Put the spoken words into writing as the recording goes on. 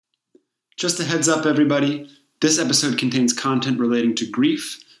Just a heads up, everybody. This episode contains content relating to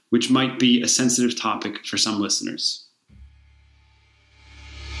grief, which might be a sensitive topic for some listeners.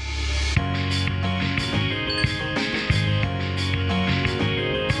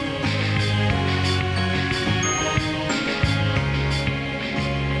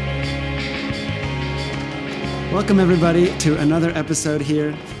 Welcome, everybody, to another episode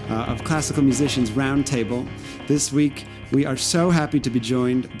here of Classical Musicians Roundtable. This week, we are so happy to be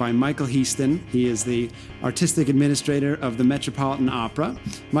joined by Michael Heaston. He is the artistic administrator of the Metropolitan Opera.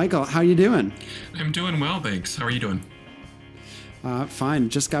 Michael, how are you doing? I'm doing well, thanks. How are you doing? Fine.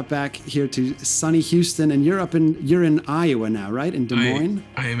 Just got back here to sunny Houston, and you're in Iowa now, right? In Des Moines?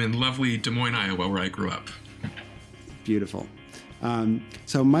 I am in lovely Des Moines, Iowa, where I grew up. Beautiful.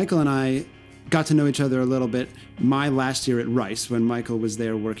 So Michael and I got to know each other a little bit my last year at Rice, when Michael was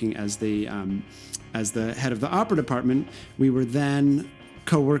there working as the head of the opera department. We were then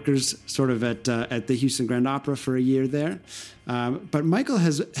co-workers sort of at the Houston Grand Opera for a year there. But Michael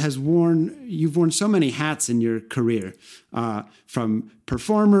you've worn so many hats in your career, from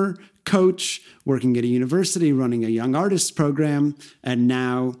performer, coach, working at a university, running a young artists program, and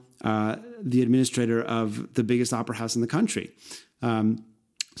now the administrator of the biggest opera house in the country.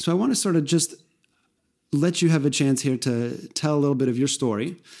 So I want to sort of just let you have a chance here to tell a little bit of your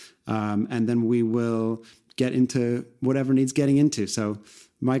story, and then we will get into whatever needs getting into. So,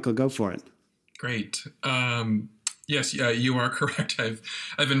 Michael, go for it. Great. Yes, you are correct.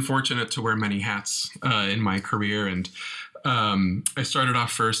 I've been fortunate to wear many hats in my career, and I started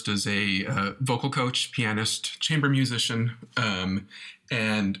off first as a vocal coach, pianist, chamber musician,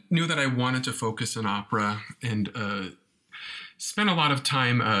 and knew that I wanted to focus in opera, and spent a lot of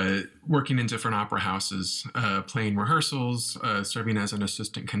time working in different opera houses, playing rehearsals, serving as an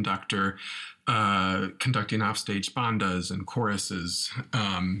assistant conductor, conducting offstage bandas and choruses,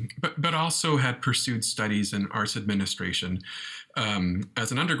 but also had pursued studies in arts administration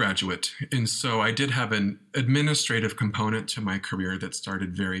as an undergraduate. And so I did have an administrative component to my career that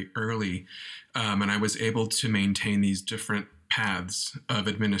started very early, and I was able to maintain these different paths of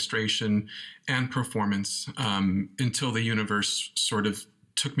administration and performance until the universe sort of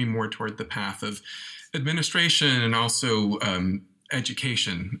took me more toward the path of administration and also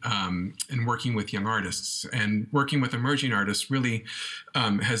education, and working with young artists. And working with emerging artists really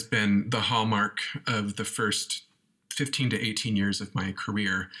has been the hallmark of the first 15 to 18 years of my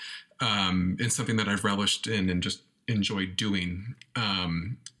career, and something that I've relished in and just enjoyed doing.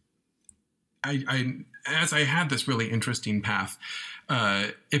 As I had this really interesting path,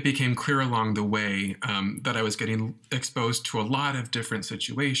 it became clear along the way that I was getting exposed to a lot of different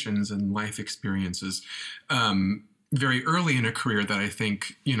situations and life experiences very early in a career that I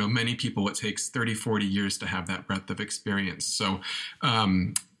think, many people, it takes 30, 40 years to have that breadth of experience. So,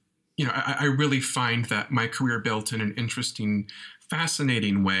 I really find that my career built in an interesting,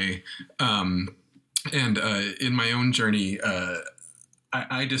 fascinating way. And in my own journey,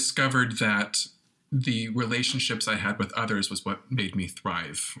 I discovered that the relationships I had with others was what made me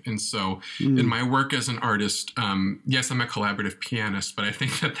thrive. And so in my work as an artist, yes, I'm a collaborative pianist, but I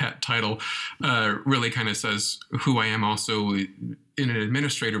think that title really kind of says who I am also in an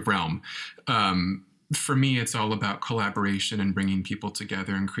administrative realm. For me, it's all about collaboration and bringing people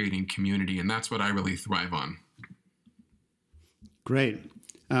together and creating community. And that's what I really thrive on. Great.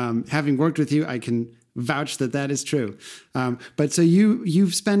 Having worked with you, I can vouch that is true. But so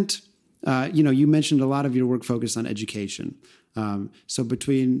you've spent, you mentioned a lot of your work focused on education. So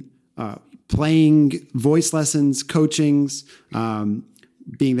between playing voice lessons, coachings,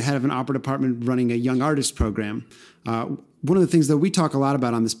 being the head of an opera department, running a young artist program, one of the things that we talk a lot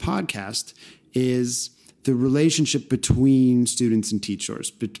about on this podcast is the relationship between students and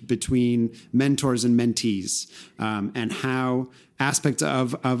teachers, between mentors and mentees, and how aspects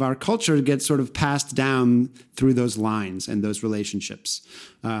of our culture get sort of passed down through those lines and those relationships.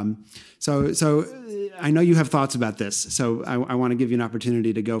 So I know you have thoughts about this, so I want to give you an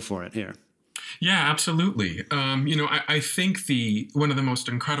opportunity to go for it here. Yeah, absolutely. I think one of the most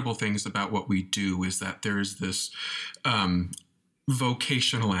incredible things about what we do is that there's this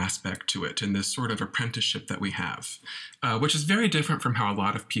vocational aspect to it and this sort of apprenticeship that we have, which is very different from how a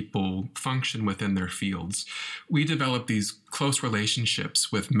lot of people function within their fields. We develop these close relationships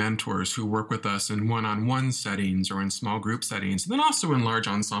with mentors who work with us in one-on-one settings or in small group settings, and then also in large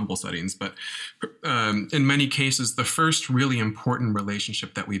ensemble settings. But in many cases, the first really important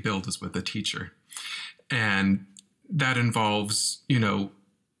relationship that we build is with a teacher. And that involves,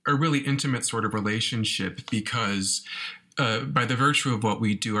 a really intimate sort of relationship because by the virtue of what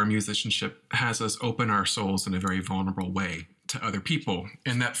we do, our musicianship has us open our souls in a very vulnerable way to other people.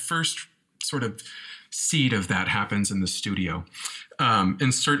 And that first sort of seed of that happens in the studio.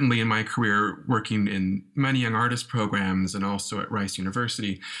 And certainly in my career, working in many young artist programs and also at Rice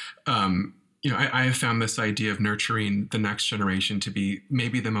University, I have found this idea of nurturing the next generation to be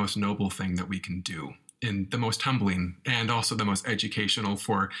maybe the most noble thing that we can do, and the most humbling, and also the most educational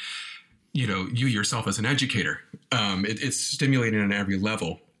for, you yourself as an educator. It's stimulating on every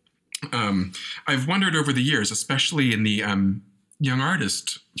level. I've wondered over the years, especially in the young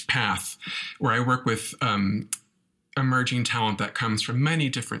artist path, where I work with emerging talent that comes from many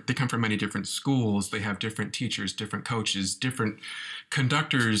different schools. They have different teachers, different coaches, different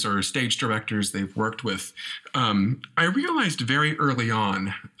conductors or stage directors they've worked with. I realized very early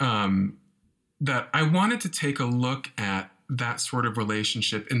on that I wanted to take a look at that sort of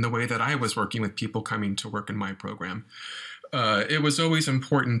relationship in the way that I was working with people coming to work in my program. It was always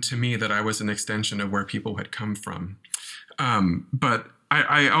important to me that I was an extension of where people had come from. But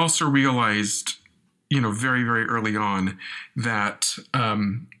I also realized, very, very early on that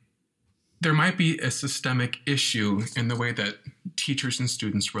there might be a systemic issue in the way that teachers and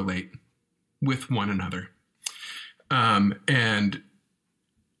students relate with one another. And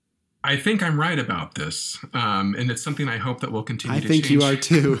I think I'm right about this. And it's something I hope that will continue to change. I think you are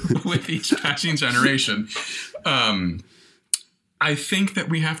too. With each passing generation. I think that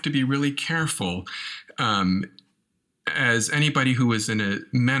we have to be really careful, as anybody who is in a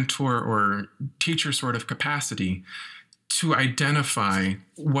mentor or teacher sort of capacity, to identify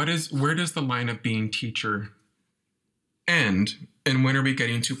where does the line of being teacher end, and when are we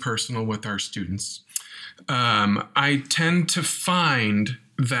getting too personal with our students? I tend to find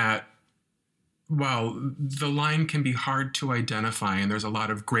that while the line can be hard to identify, and there's a lot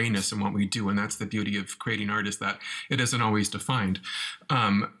of grayness in what we do, and that's the beauty of creating art, is that it isn't always defined.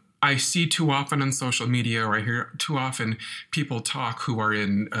 I see too often on social media, or I hear too often people talk who are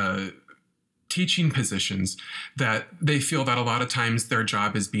in teaching positions, that they feel that a lot of times their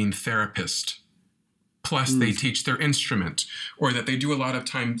job is being therapist, plus they teach their instrument, or that they do a lot of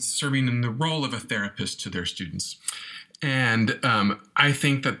time serving in the role of a therapist to their students. And I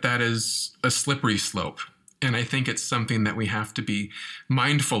think that is a slippery slope. And I think it's something that we have to be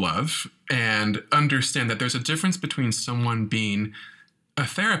mindful of and understand that there's a difference between someone being a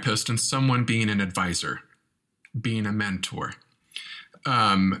therapist and someone being an advisor, being a mentor.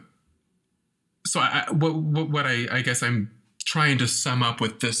 So what I guess I'm trying to sum up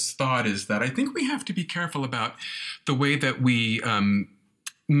with this thought is that I think we have to be careful about the way that we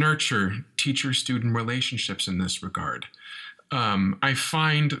nurture teacher-student relationships in this regard. I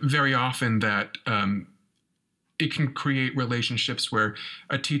find very often that it can create relationships where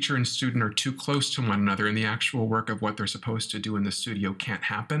a teacher and student are too close to one another, and the actual work of what they're supposed to do in the studio can't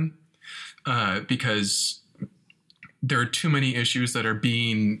happen because there are too many issues that are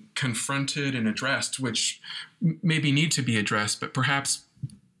being confronted and addressed, which maybe need to be addressed, but perhaps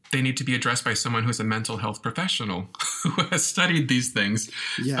they need to be addressed by someone who's a mental health professional who has studied these things,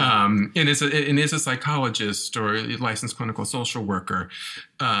 and is a psychologist or a licensed clinical social worker.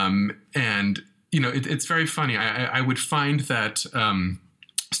 And it's very funny. I would find that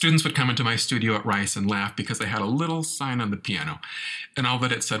students would come into my studio at Rice and laugh because they had a little sign on the piano, and all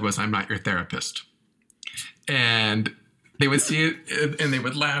that it said was, "I'm not your therapist." And they would see it and they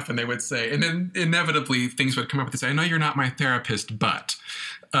would laugh and they would say, and then inevitably things would come up and say, "I know you're not my therapist, but."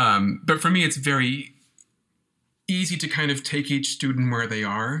 But for me, it's very easy to kind of take each student where they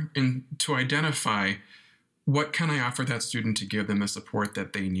are and to identify what can I offer that student to give them the support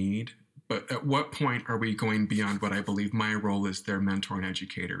that they need. But at what point are we going beyond what I believe my role as their mentor and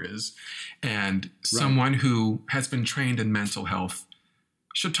educator is? And someone who has been trained in mental health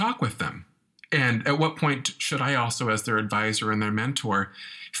should talk with them. And at what point should I also, as their advisor and their mentor,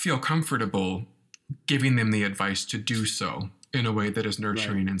 feel comfortable giving them the advice to do so in a way that is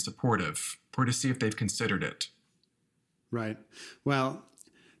nurturing and supportive, or to see if they've considered it? Right. Well,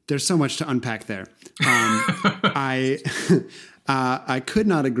 there's so much to unpack there. I could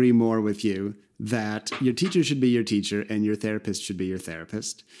not agree more with you that your teacher should be your teacher and your therapist should be your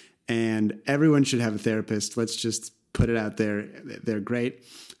therapist. And everyone should have a therapist. Let's just put it out there. They're great.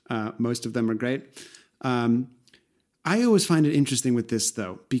 Most of them are great. I always find it interesting with this,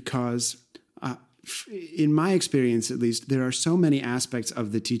 though, because in my experience, at least, there are so many aspects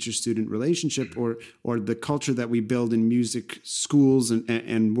of the teacher-student relationship or the culture that we build in music schools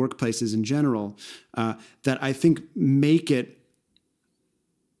and workplaces in general that I think make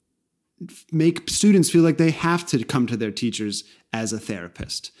students feel like they have to come to their teachers as a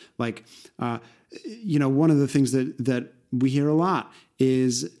therapist. Like, one of the things that we hear a lot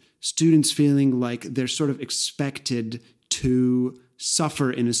is students feeling like they're sort of expected to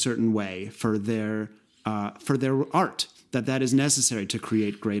suffer in a certain way for their art, that is necessary to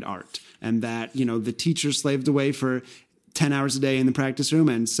create great art, and that, the teacher slaved away for 10 hours a day in the practice room,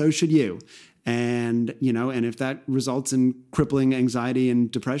 and so should you. And, and if that results in crippling anxiety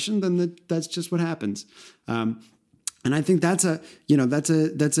and depression, then that's just what happens. And I think that's a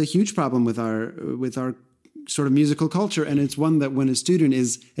huge problem with our sort of musical culture. And it's one that when a student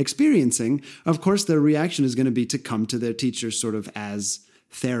is experiencing, of course, their reaction is going to be to come to their teacher sort of as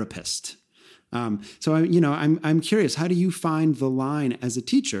therapist. So I'm curious, how do you find the line as a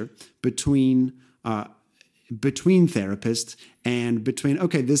teacher between therapists and between,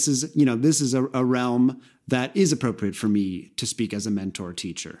 okay, this is a realm that is appropriate for me to speak as a mentor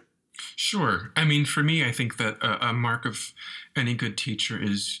teacher? Sure. I mean, for me, I think that a mark of any good teacher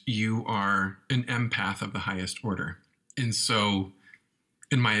is you are an empath of the highest order. And so,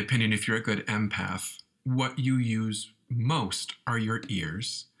 in my opinion, if you're a good empath, what you use most are your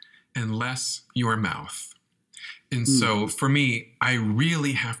ears and less your mouth. And so for me, I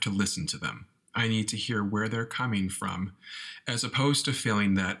really have to listen to them. I need to hear where they're coming from, as opposed to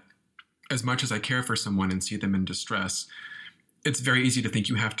feeling that as much as I care for someone and see them in distress, it's very easy to think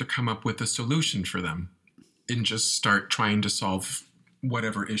you have to come up with a solution for them and just start trying to solve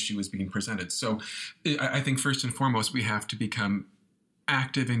whatever issue is being presented. So I think first and foremost, we have to become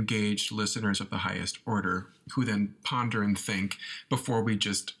active, engaged listeners of the highest order who then ponder and think before we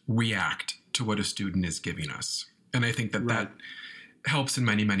just react to what a student is giving us. And I think that that helps in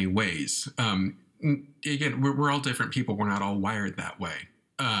many, many ways. Again, we're all different people. We're not all wired that way.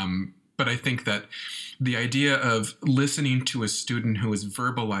 But I think that the idea of listening to a student who is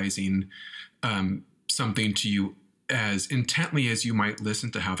verbalizing something to you as intently as you might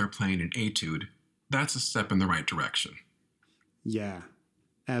listen to how they're playing an etude, that's a step in the right direction. Yeah,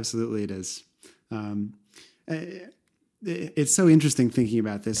 absolutely it is. It's so interesting thinking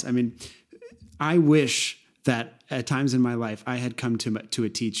about this. I mean, I wish that at times in my life I had come to a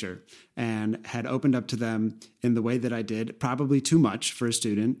teacher and had opened up to them in the way that I did, probably too much for a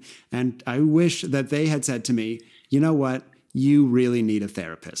student. And I wish that they had said to me, you know what, you really need a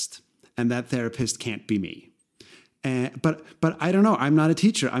therapist, and that therapist can't be me. But I don't know. I'm not a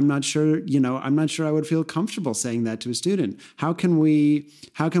teacher. I'm not sure. I'm not sure I would feel comfortable saying that to a student. How can we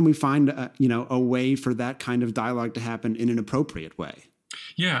find a way for that kind of dialogue to happen in an appropriate way?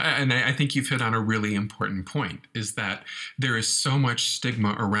 Yeah, and I think you've hit on a really important point, is that there is so much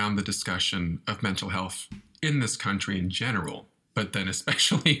stigma around the discussion of mental health in this country in general, but then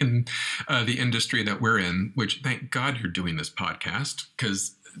especially in the industry that we're in, which thank God you're doing this podcast,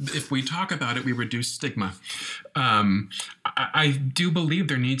 because if we talk about it, we reduce stigma. I do believe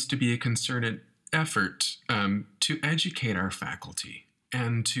there needs to be a concerted effort to educate our faculty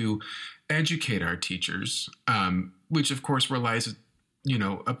and to educate our teachers, which of course relies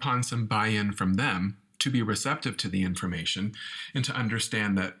upon some buy-in from them to be receptive to the information and to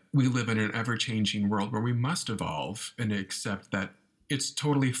understand that we live in an ever-changing world where we must evolve and accept that it's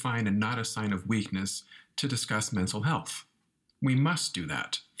totally fine and not a sign of weakness to discuss mental health. We must do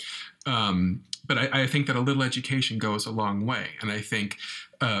that. But I think that a little education goes a long way. And I think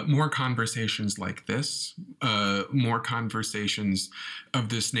more conversations like this, more conversations of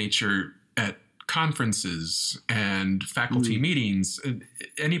this nature at conferences and faculty meetings,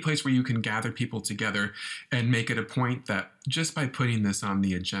 any place where you can gather people together and make it a point that just by putting this on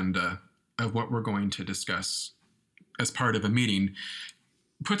the agenda of what we're going to discuss as part of a meeting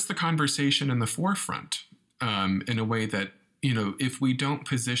puts the conversation in the forefront in a way that, if we don't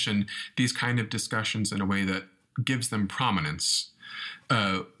position these kind of discussions in a way that gives them prominence,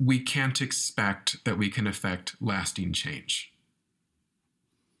 we can't expect that we can affect lasting change.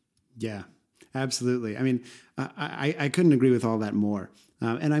 Yeah. Absolutely. I mean, I couldn't agree with all that more.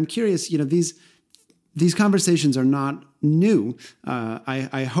 And I'm curious, these conversations are not new.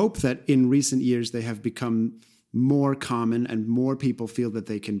 I hope that in recent years they have become more common and more people feel that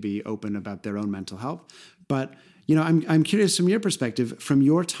they can be open about their own mental health. But, I'm curious from your perspective, from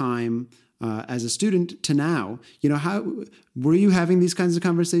your time as a student to now, how were you having these kinds of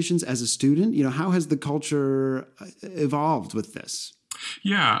conversations as a student? How has the culture evolved with this?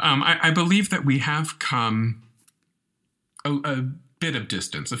 Yeah, I believe that we have come a bit of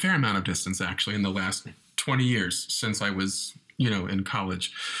distance, a fair amount of distance, actually, in the last 20 years since I was, in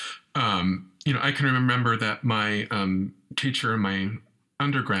college. I can remember that my teacher in my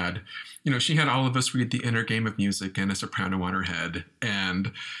undergrad, she had all of us read The Inner Game of Music and A Soprano on Her Head.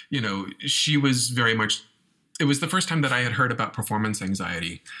 And, she was very much, it was the first time that I had heard about performance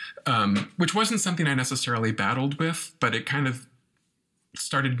anxiety, which wasn't something I necessarily battled with, but it kind of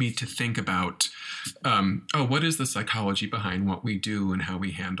started me to think about, what is the psychology behind what we do and how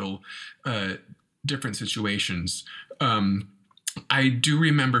we handle different situations. I do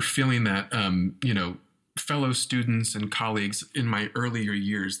remember feeling that, fellow students and colleagues in my earlier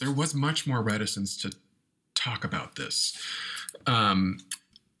years, there was much more reticence to talk about this.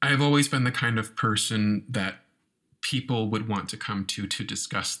 I've always been the kind of person that people would want to come to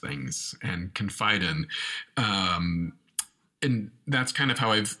discuss things and confide in. And that's kind of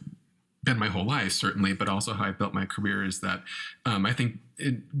how I've been my whole life, certainly, but also how I built my career is that I think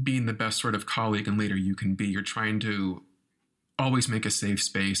being the best sort of colleague and leader you can be, you're trying to always make a safe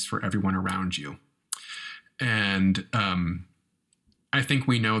space for everyone around you. And I think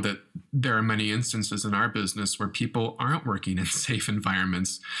we know that there are many instances in our business where people aren't working in safe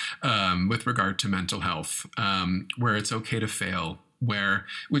environments with regard to mental health, where it's okay to fail,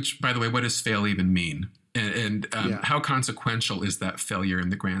 which, by the way, what does fail even mean? And how consequential is that failure in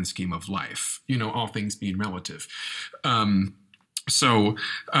the grand scheme of life? All things being relative.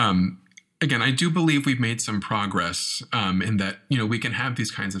 Again, I do believe we've made some progress in that, we can have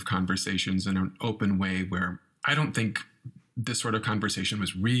these kinds of conversations in an open way where I don't think this sort of conversation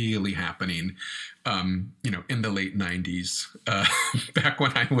was really happening, in the late 90s, back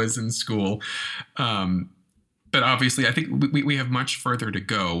when I was in school. But obviously, I think we have much further to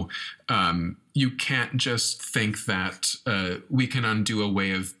go. You can't just think that we can undo a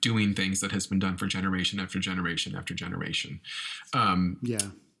way of doing things that has been done for generation after generation after generation.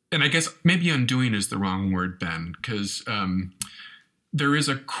 And I guess maybe undoing is the wrong word, Ben, because there is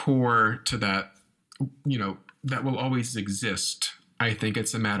a core to that, that will always exist. I think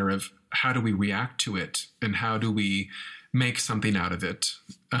it's a matter of how do we react to it and how do we make something out of it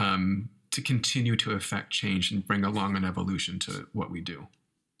to continue to affect change and bring along an evolution to what we do.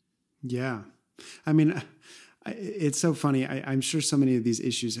 Yeah. I mean, it's so funny. I'm sure so many of these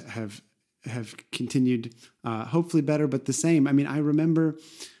issues have continued, hopefully better, but the same. I mean, I remember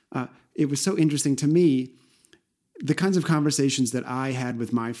it was so interesting to me, the kinds of conversations that I had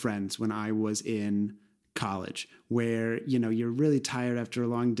with my friends when I was in college, where, you're really tired after a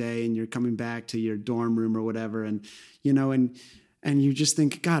long day and you're coming back to your dorm room or whatever. And, and you just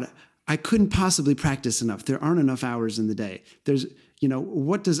think, God, I couldn't possibly practice enough. There aren't enough hours in the day. There's,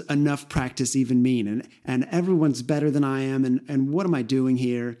 what does enough practice even mean? And everyone's better than I am. And what am I doing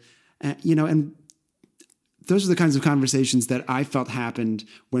here? And those are the kinds of conversations that I felt happened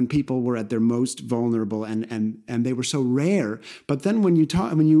when people were at their most vulnerable and they were so rare. But then when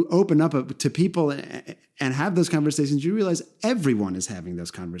you open up to people and have those conversations, you realize everyone is having those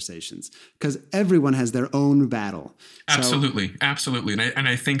conversations because everyone has their own battle. Absolutely. Absolutely. And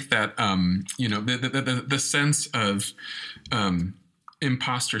I think that, the sense of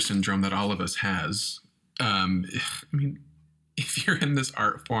imposter syndrome that all of us has, if you're in this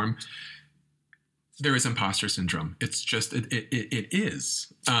art form, there is imposter syndrome. It's just, it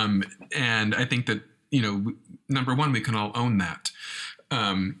is. And I think that, number one, we can all own that.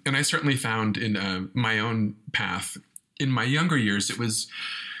 And I certainly found in my own path, in my younger years, it was,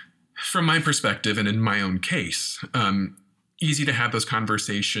 from my perspective and in my own case, easy to have those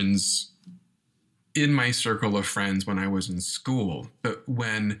conversations in my circle of friends when I was in school. But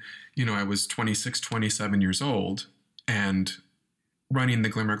when, I was 26, 27 years old and running the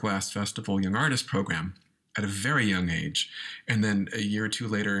Glimmerglass Festival Young Artist Program at a very young age, and then a year or two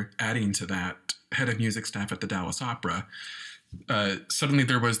later adding to that, head of music staff at the Dallas Opera, suddenly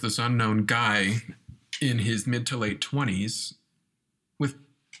there was this unknown guy in his mid to late 20s with,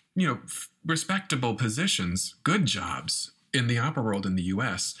 respectable positions, good jobs in the opera world in the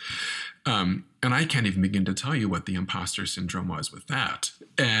U.S., and I can't even begin to tell you what the imposter syndrome was with that.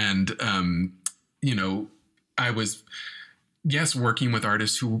 And, I was, yes, working with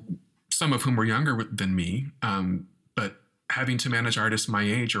artists some of whom were younger than me, but having to manage artists my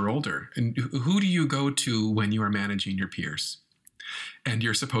age or older. And who do you go to when you are managing your peers? And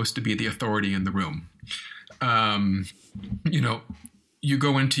you're supposed to be the authority in the room. You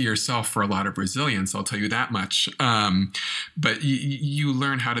go into yourself for a lot of resilience, I'll tell you that much. But you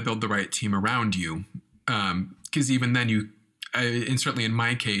learn how to build the right team around you. Because even then and certainly in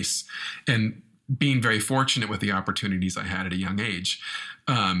my case, and being very fortunate with the opportunities I had at a young age,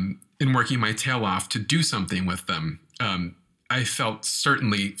 in working my tail off to do something with them, I felt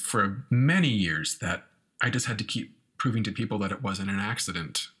certainly for many years that I just had to keep proving to people that it wasn't an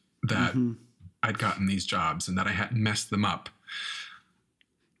accident that I'd gotten these jobs and that I hadn't messed them up.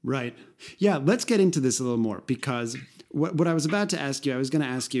 Right. Yeah, let's get into this a little more, because what I was about to ask you, I was going to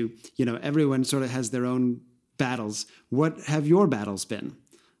ask you, everyone sort of has their own battles. What have your battles been?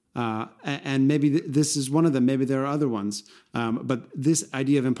 And maybe this is one of them. Maybe there are other ones. But this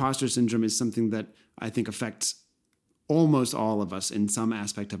idea of imposter syndrome is something that I think affects almost all of us in some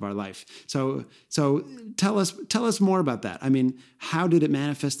aspect of our life. So tell us more about that. I mean, how did it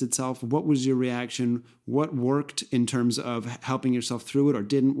manifest itself? What was your reaction? What worked in terms of helping yourself through it or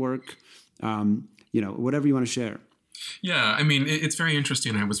didn't work? Whatever you want to share. Yeah, I mean, it's very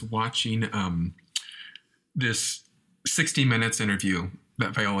interesting. I was watching this 60 Minutes interview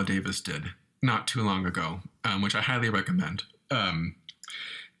that Viola Davis did not too long ago, which I highly recommend.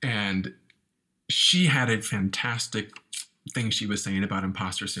 And she had a fantastic thing she was saying about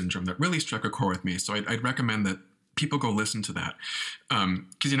imposter syndrome that really struck a chord with me. So I'd recommend that people go listen to that.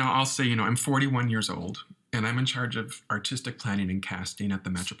 Because, I'll say, I'm 41 years old and I'm in charge of artistic planning and casting at the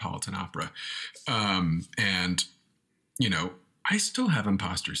Metropolitan Opera. And, I still have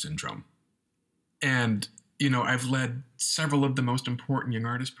imposter syndrome. And, I've led several of the most important young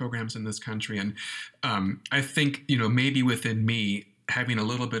artist programs in this country. And I think, maybe within me, having a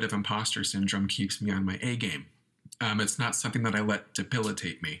little bit of imposter syndrome keeps me on my A game. It's not something that I let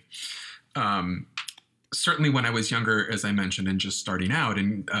debilitate me. Certainly when I was younger, as I mentioned, and just starting out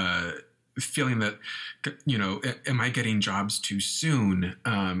and feeling that, am I getting jobs too soon?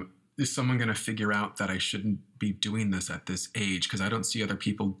 Is someone going to figure out that I shouldn't be doing this at this age because I don't see other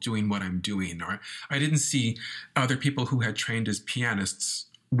people doing what I'm doing? Or I didn't see other people who had trained as pianists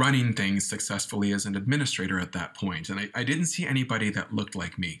running things successfully as an administrator at that point. And I didn't see anybody that looked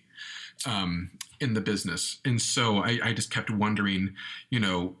like me in the business. And so I just kept wondering,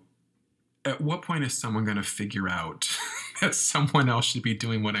 at what point is someone going to figure out that someone else should be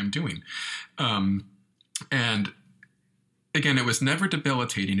doing what I'm doing? And again, it was never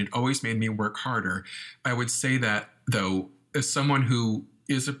debilitating. It always made me work harder. I would say that, though, as someone who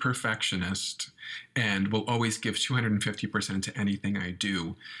is a perfectionist and will always give 250% to anything I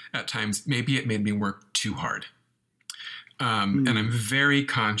do, at times, maybe it made me work too hard. And I'm very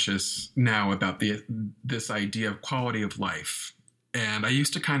conscious now about this idea of quality of life. And I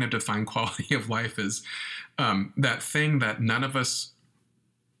used to kind of define quality of life as that thing that none of us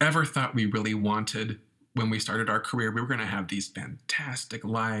ever thought we really wanted. When we started our career, we were going to have these fantastic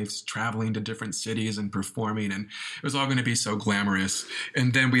lives, traveling to different cities and performing, and it was all going to be so glamorous.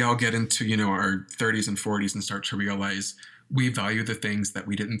 And then we all get into, our 30s and 40s and start to realize we value the things that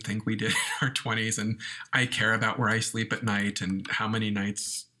we didn't think we did in our 20s. And I care about where I sleep at night and how many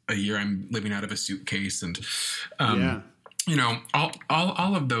nights a year I'm living out of a suitcase. And,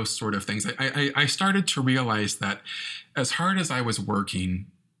 all of those sort of things. I started to realize that as hard as I was working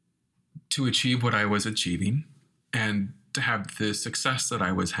to achieve what I was achieving and to have the success that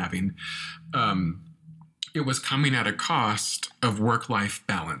I was having, it was coming at a cost of work-life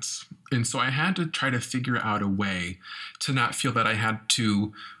balance. And so I had to try to figure out a way to not feel that I had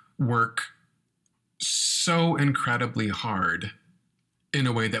to work so incredibly hard in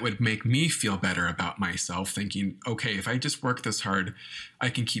a way that would make me feel better about myself, thinking, okay, if I just work this hard, I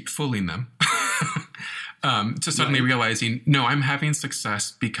can keep fooling them. To suddenly realizing, no, I'm having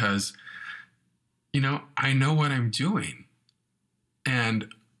success because I know what I'm doing, and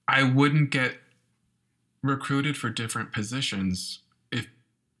I wouldn't get recruited for different positions if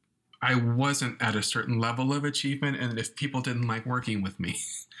I wasn't at a certain level of achievement and if people didn't like working with me.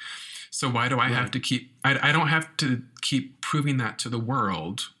 So why do I have to I don't have to keep proving that to the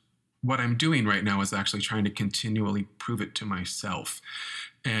world. What I'm doing right now is actually trying to continually prove it to myself.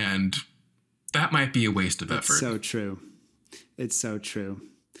 And that might be a waste of effort. It's so true. It's so true.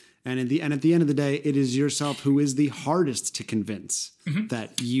 And at the end of the day, it is yourself who is the hardest to convince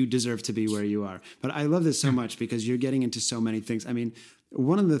that you deserve to be where you are. But I love this so much because you're getting into so many things. I mean,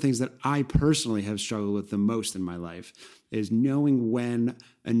 one of the things that I personally have struggled with the most in my life is knowing when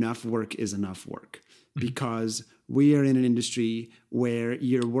enough work is enough work. Because we are in an industry where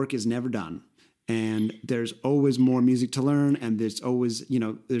your work is never done. And there's always more music to learn. And there's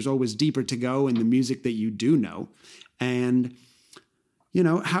always deeper to go in the music that you do know. And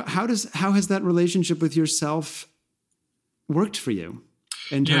how has that relationship with yourself worked for you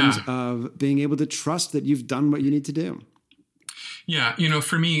in terms of being able to trust that you've done what you need to do? Yeah.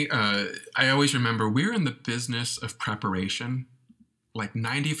 For me, I always remember we're in the business of preparation. Like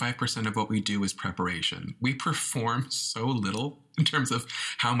 95% of what we do is preparation. We perform so little in terms of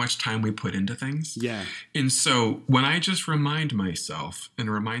how much time we put into things. Yeah. And so when I just remind myself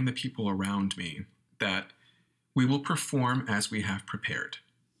and remind the people around me that we will perform as we have prepared.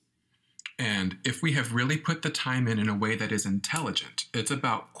 And if we have really put the time in a way that is intelligent, it's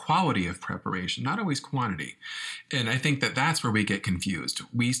about quality of preparation, not always quantity. And I think that that's where we get confused.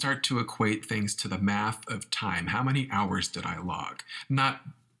 We start to equate things to the math of time. How many hours did I log? Not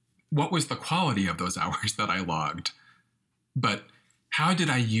what was the quality of those hours that I logged, but how did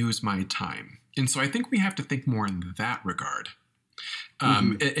I use my time? And so I think we have to think more in that regard.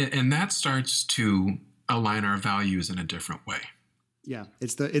 And that starts to align our values in a different way. Yeah,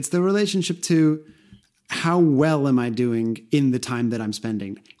 it's the relationship to how well am I doing in the time that I'm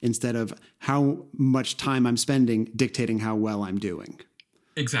spending, instead of how much time I'm spending dictating how well I'm doing.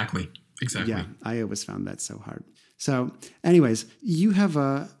 Exactly. Yeah, I always found that so hard. So anyways, you have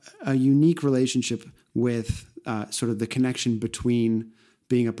a unique relationship with sort of the connection between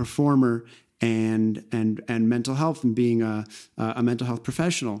being a performer and mental health, and being a mental health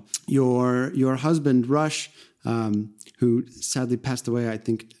professional. Your husband, Rush, who sadly passed away, I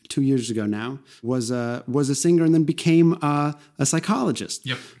think 2 years ago now, was a singer and then became a psychologist.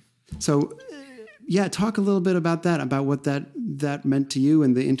 Yep. So, yeah, talk a little bit about that, about what that meant to you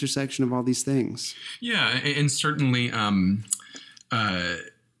and the intersection of all these things. Yeah, and certainly, I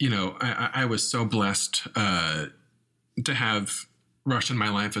was so blessed to have Rush in my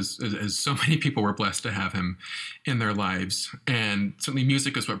life, as so many people were blessed to have him in their lives. And certainly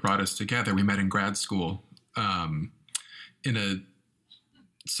music is what brought us together. We met in grad school in a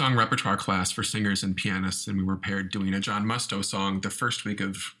song repertoire class for singers and pianists, and we were paired doing a John Musto song the first week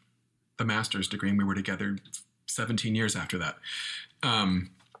of the master's degree, and we were together 17 years after that.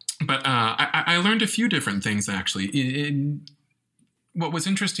 But I learned a few different things, actually. What was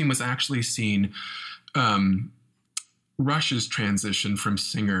interesting was actually seeing Rush's transition from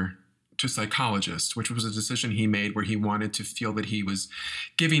singer to psychologist, which was a decision he made where he wanted to feel that he was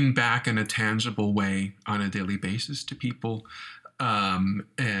giving back in a tangible way on a daily basis to people. There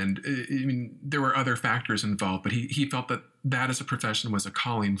were other factors involved, but he felt that as a profession was a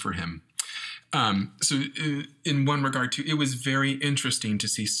calling for him. So in one regard too, it was very interesting to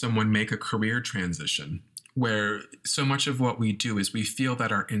see someone make a career transition where so much of what we do is we feel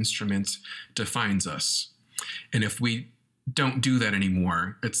that our instrument defines us. And if we don't do that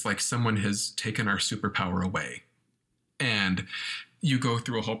anymore, it's like someone has taken our superpower away. And you go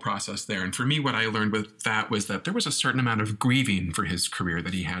through a whole process there. And for me, what I learned with that was that there was a certain amount of grieving for his career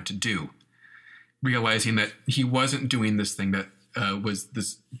that he had to do, realizing that he wasn't doing this thing that was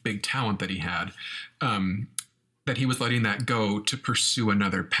this big talent that he had, that he was letting that go to pursue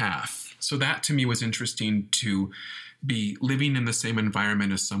another path. So that to me was interesting, to be living in the same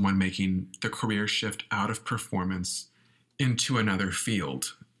environment as someone making the career shift out of performance into another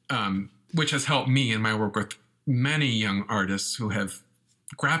field, which has helped me in my work with many young artists who have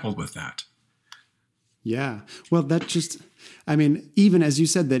grappled with that. Yeah. Well, even as you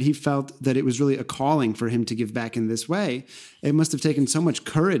said, that he felt that it was really a calling for him to give back in this way, it must have taken so much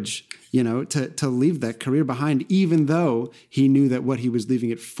courage, to leave that career behind, even though he knew that what he was leaving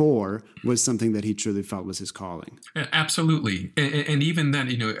it for was something that he truly felt was his calling. Absolutely. And even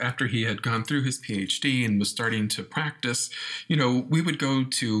then, after he had gone through his PhD and was starting to practice, we would go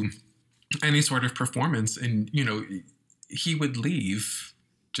to any sort of performance and, he would leave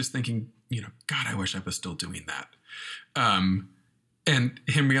just thinking, God, I wish I was still doing that. And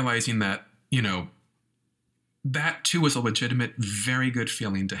him realizing that, that too was a legitimate, very good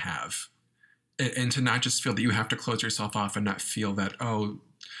feeling to have. And to not just feel that you have to close yourself off and not feel that,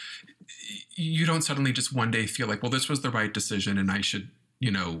 you don't suddenly just one day feel like, well, this was the right decision and I should,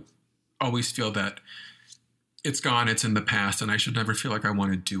 always feel that it's gone, it's in the past, and I should never feel like I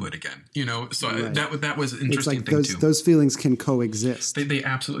want to do it again. So right. that was an interesting thing too. Those feelings can coexist. They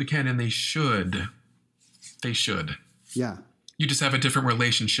absolutely can, and they should. They should. Yeah. You just have a different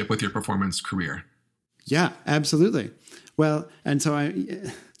relationship with your performance career. Yeah, absolutely. Well, and so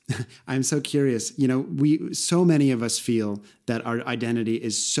I'm so curious. So many of us feel that our identity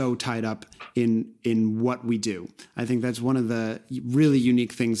is so tied up in what we do. I think that's one of the really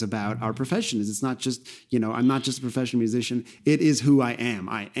unique things about our profession is it's not just, I'm not just a professional musician. It is who I am.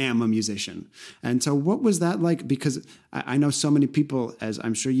 I am a musician. And so what was that like? Because I know so many people, as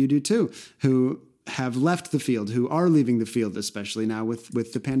I'm sure you do too, who have left the field, who are leaving the field, especially now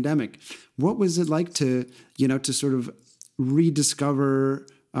with the pandemic. What was it like to sort of rediscover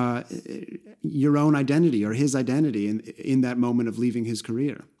your own identity or his identity in that moment of leaving his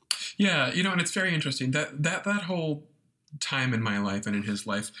career? Yeah, and it's very interesting that whole time in my life and in his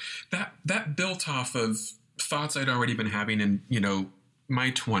life, that built off of thoughts I'd already been having in, my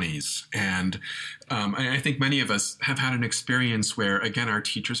 20s. And I think many of us have had an experience where, again, our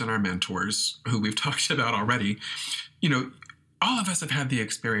teachers and our mentors, who we've talked about already, all of us have had the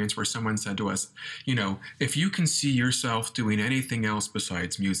experience where someone said to us, if you can see yourself doing anything else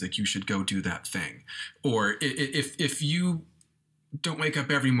besides music, you should go do that thing. Or if you don't wake up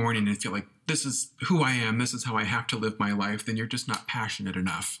every morning and feel like this is who I am, this is how I have to live my life, then you're just not passionate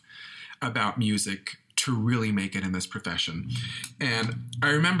enough about music to really make it in this profession. And I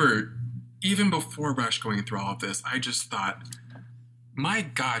remember even before Rush going through all of this, I just thought, my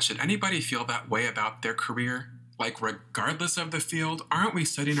God, should anybody feel that way about their career? Like, regardless of the field, aren't we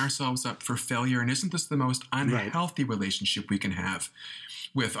setting ourselves up for failure? And isn't this the most unhealthy relationship we can have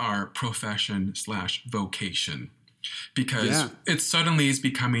with our profession/vocation? Because it suddenly is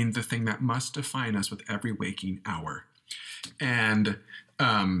becoming the thing that must define us with every waking hour. And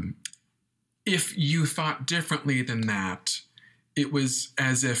if you thought differently than that, it was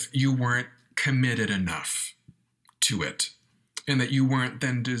as if you weren't committed enough to it, and that you weren't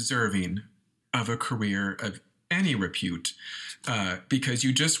then deserving of a career of any repute, because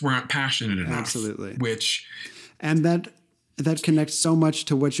you just weren't passionate enough. Absolutely. And that connects so much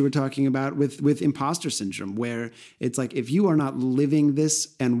to what you were talking about with imposter syndrome, where it's like, if you are not living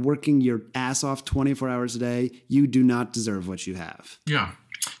this and working your ass off 24 hours a day, you do not deserve what you have. Yeah.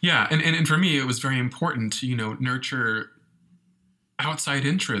 Yeah. And for me, it was very important to, nurture outside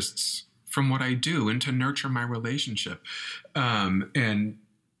interests from what I do and to nurture my relationship.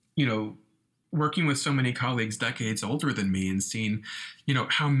 Working with so many colleagues decades older than me and seeing,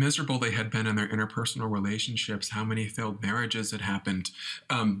 how miserable they had been in their interpersonal relationships, how many failed marriages had happened.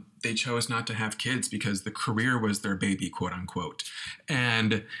 They chose not to have kids because the career was their baby, quote unquote.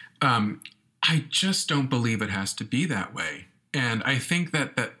 And I just don't believe it has to be that way. And I think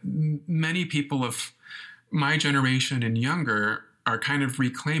that many people of my generation and younger are kind of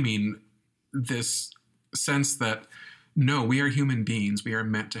reclaiming this sense that, no, we are human beings. We are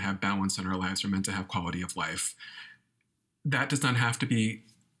meant to have balance in our lives. We're meant to have quality of life. That does not have to be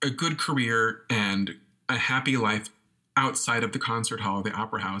a good career and a happy life outside of the concert hall or the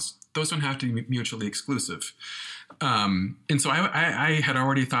opera house. Those don't have to be mutually exclusive. And so I had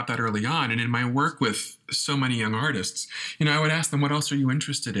already thought that early on. And in my work with so many young artists, I would ask them, what else are you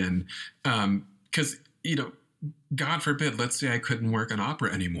interested in? Because, God forbid, let's say I couldn't work in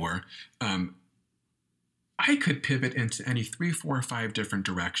opera anymore. I could pivot into any 3, 4, or 5 different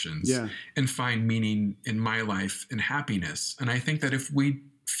directions and find meaning in my life and happiness. And I think that if we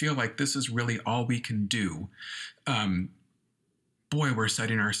feel like this is really all we can do, boy, we're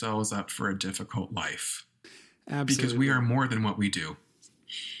setting ourselves up for a difficult life. Absolutely. Because we are more than what we do.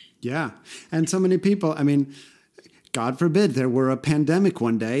 Yeah. And so many people, God forbid there were a pandemic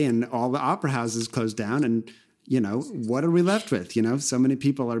one day and all the opera houses closed down, and what are we left with? So many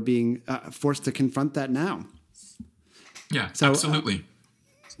people are being forced to confront that now. Yeah, so, absolutely.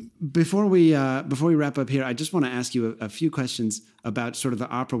 Before we wrap up here, I just want to ask you a few questions about sort of the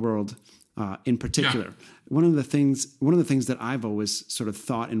opera world in particular. Yeah. One of the things that I've always sort of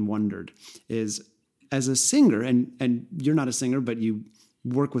thought and wondered is, as a singer, and you're not a singer, but you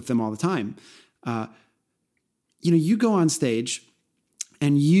work with them all the time. You go on stage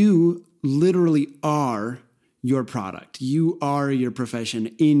and you literally are your product. You are your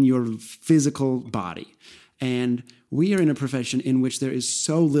profession in your physical body. And we are in a profession in which there is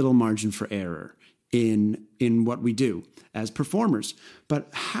so little margin for error in what we do as performers. But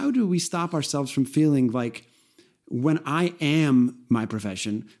how do we stop ourselves from feeling like, when I am my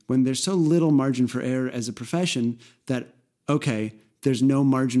profession, when there's so little margin for error as a profession, that, okay, there's no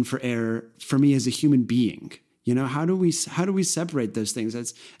margin for error for me as a human being? How do we separate those things?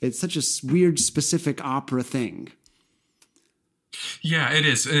 It's such a weird, specific opera thing. Yeah, it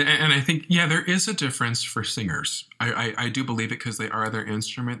is. And I think, there is a difference for singers. I do believe it, because they are their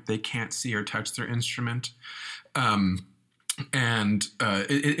instrument. They can't see or touch their instrument.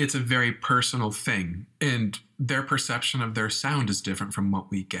 It's a very personal thing. And their perception of their sound is different from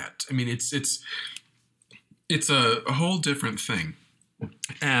what we get. It's a whole different thing.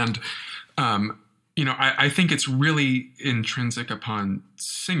 And, I think it's really intrinsic upon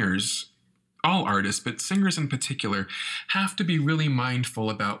singers, all artists, but singers in particular, have to be really mindful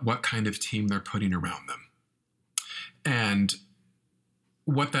about what kind of team they're putting around them and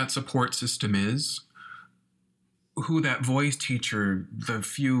what that support system is, who that voice teacher, the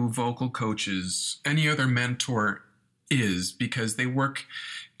few vocal coaches, any other mentor is, because they work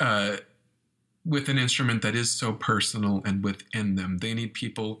with an instrument that is so personal and within them. They need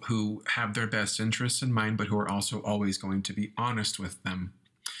people who have their best interests in mind, but who are also always going to be honest with them.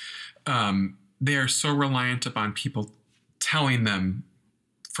 They are so reliant upon people telling them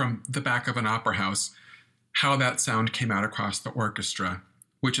from the back of an opera house how that sound came out across the orchestra,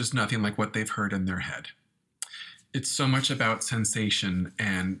 which is nothing like what they've heard in their head. It's so much about sensation,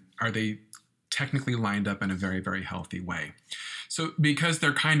 and are they technically lined up in a very, very healthy way. So because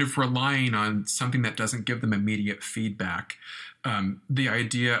they're kind of relying on something that doesn't give them immediate feedback, the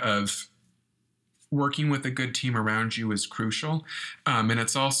idea of working with a good team around you is crucial. And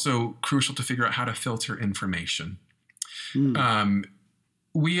it's also crucial to figure out how to filter information.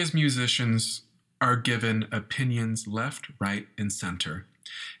 We as musicians are given opinions left, right, and center.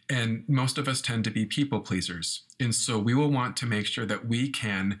 And most of us tend to be people pleasers. And so we will want to make sure that we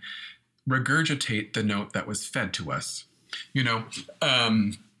can regurgitate the note that was fed to us,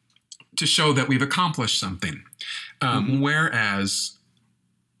 to show that we've accomplished something. Whereas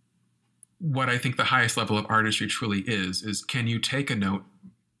what I think the highest level of artistry truly is can you take a note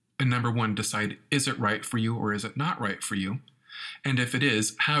and, number one, decide, is it right for you or is it not right for you? And if it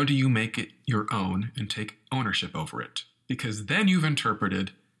is, how do you make it your own and take ownership over it? Because then you've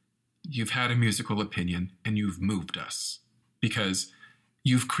interpreted, you've had a musical opinion, and you've moved us because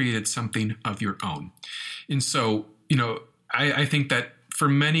you've created something of your own. And so, I think that for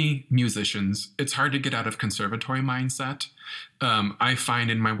many musicians, it's hard to get out of conservatory mindset. I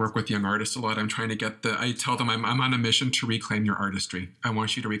find in my work with young artists a lot, I'm trying to I tell them I'm on a mission to reclaim your artistry. I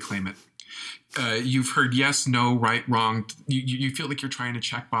want you to reclaim it. You've heard yes, no, right, wrong. You feel like you're trying to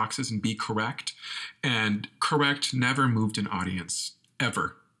check boxes and be correct. And correct never moved an audience,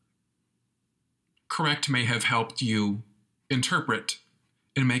 ever. Correct may have helped you interpret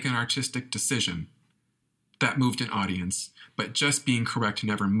and make an artistic decision that moved an audience, but just being correct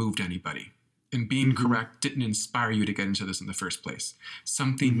never moved anybody. And being correct didn't inspire you to get into this in the first place.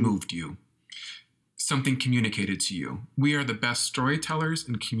 Something moved you. Something communicated to you. We are the best storytellers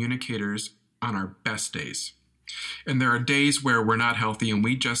and communicators on our best days. And there are days where we're not healthy and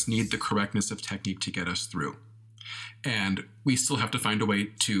we just need the correctness of technique to get us through. And we still have to find a way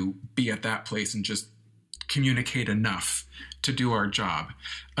to be at that place and just communicate enough to do our job.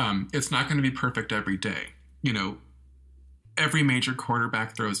 It's not going to be perfect every day. Every major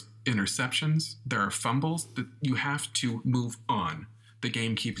quarterback throws interceptions. There are fumbles that you have to move on. The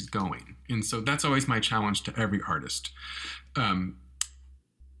game keeps going. And so that's always my challenge to every artist. I'm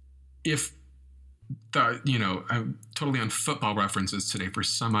totally on football references today for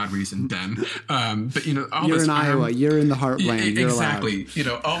some odd reason, Ben. But all you're this in Iowa. You're in the heartland. You're exactly.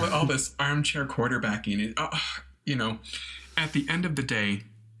 allowed. All this armchair quarterbacking. At the end of the day,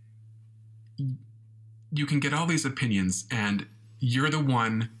 you can get all these opinions, and you're the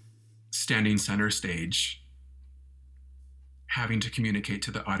one standing center stage, having to communicate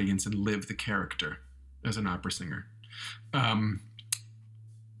to the audience and live the character as an opera singer.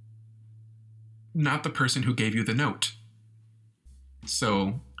 Not the person who gave you the note.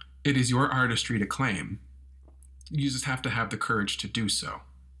 So it is your artistry to claim. You just have to have the courage to do so.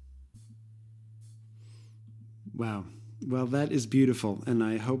 Wow. Well, that is beautiful, and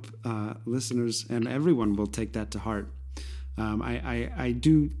I hope listeners and everyone will take that to heart.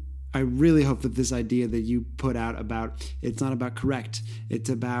 I really hope that this idea that you put out about it's not about correct, it's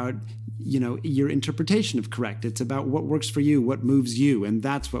about your interpretation of correct. It's about what works for you, what moves you, and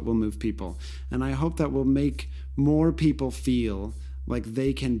that's what will move people. And I hope that will make more people feel like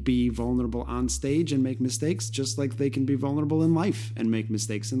they can be vulnerable on stage and make mistakes, just like they can be vulnerable in life and make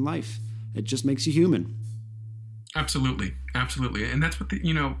mistakes in life. It just makes you human. Absolutely. And that's what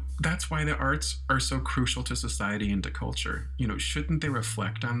that's why the arts are so crucial to society and to culture. Shouldn't they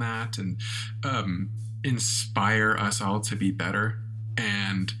reflect on that and inspire us all to be better?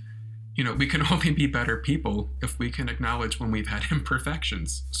 And, we can only be better people if we can acknowledge when we've had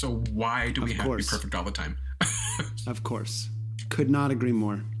imperfections. So why do we have to be perfect all the time? Of course. Could not agree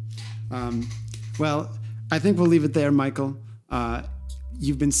more. Well, I think we'll leave it there, Michael.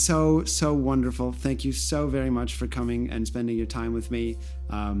 You've been so wonderful. Thank you so very much for coming and spending your time with me.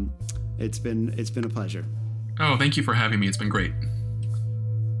 It's been a pleasure. Oh, thank you for having me. It's been great.